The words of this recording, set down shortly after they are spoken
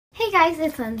Hey guys,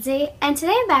 it's Lindsay, and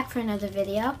today I'm back for another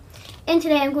video. And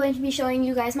today I'm going to be showing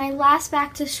you guys my last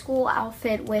back to school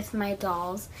outfit with my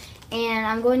dolls. And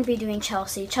I'm going to be doing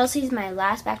Chelsea. Chelsea's my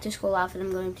last back to school outfit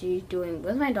I'm going to be doing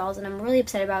with my dolls, and I'm really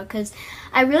upset about it because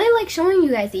I really like showing you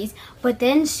guys these. But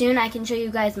then soon I can show you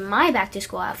guys my back to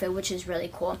school outfit, which is really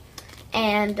cool.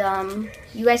 And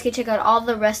you guys can check out all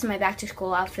the rest of my back to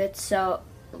school outfits. So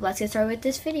let's get started with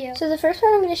this video. So the first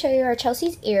one I'm going to show you are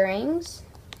Chelsea's earrings.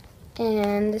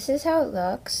 And this is how it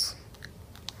looks.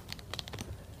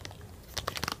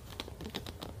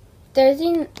 They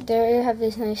have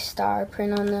this nice star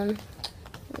print on them.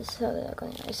 This is how they look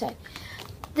on the other side.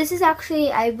 This is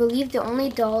actually, I believe, the only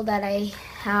doll that I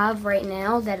have right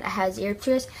now that has ear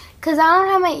pierced. Because I don't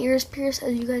have my ears pierced,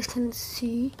 as you guys can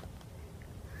see.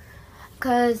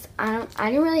 Because I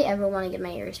didn't really ever want to get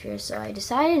my ears pierced, so I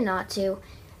decided not to.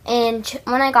 And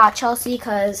when I got Chelsea,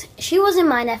 because she wasn't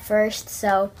mine at first,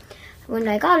 so when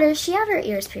I got her, she had her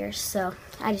ears pierced, so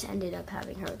I just ended up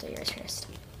having her with her ears pierced.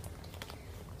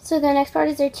 So the next part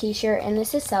is their t-shirt, and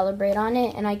this is Celebrate on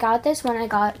it, and I got this when I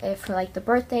got it for like the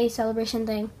birthday celebration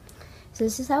thing. So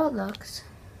this is how it looks.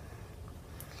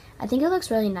 I think it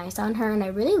looks really nice on her, and I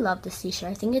really love this t-shirt.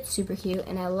 I think it's super cute,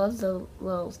 and I love the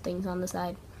little things on the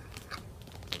side.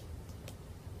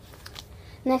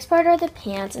 Next part are the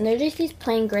pants, and they're just these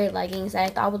plain gray leggings that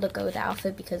I thought would look good with the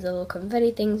outfit because the little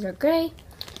confetti things are gray.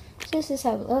 So this is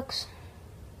how it looks.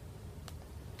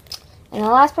 And the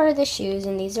last part are the shoes,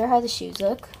 and these are how the shoes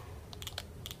look.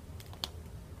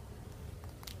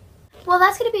 Well,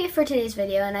 that's going to be it for today's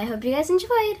video, and I hope you guys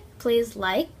enjoyed. Please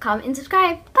like, comment, and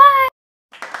subscribe.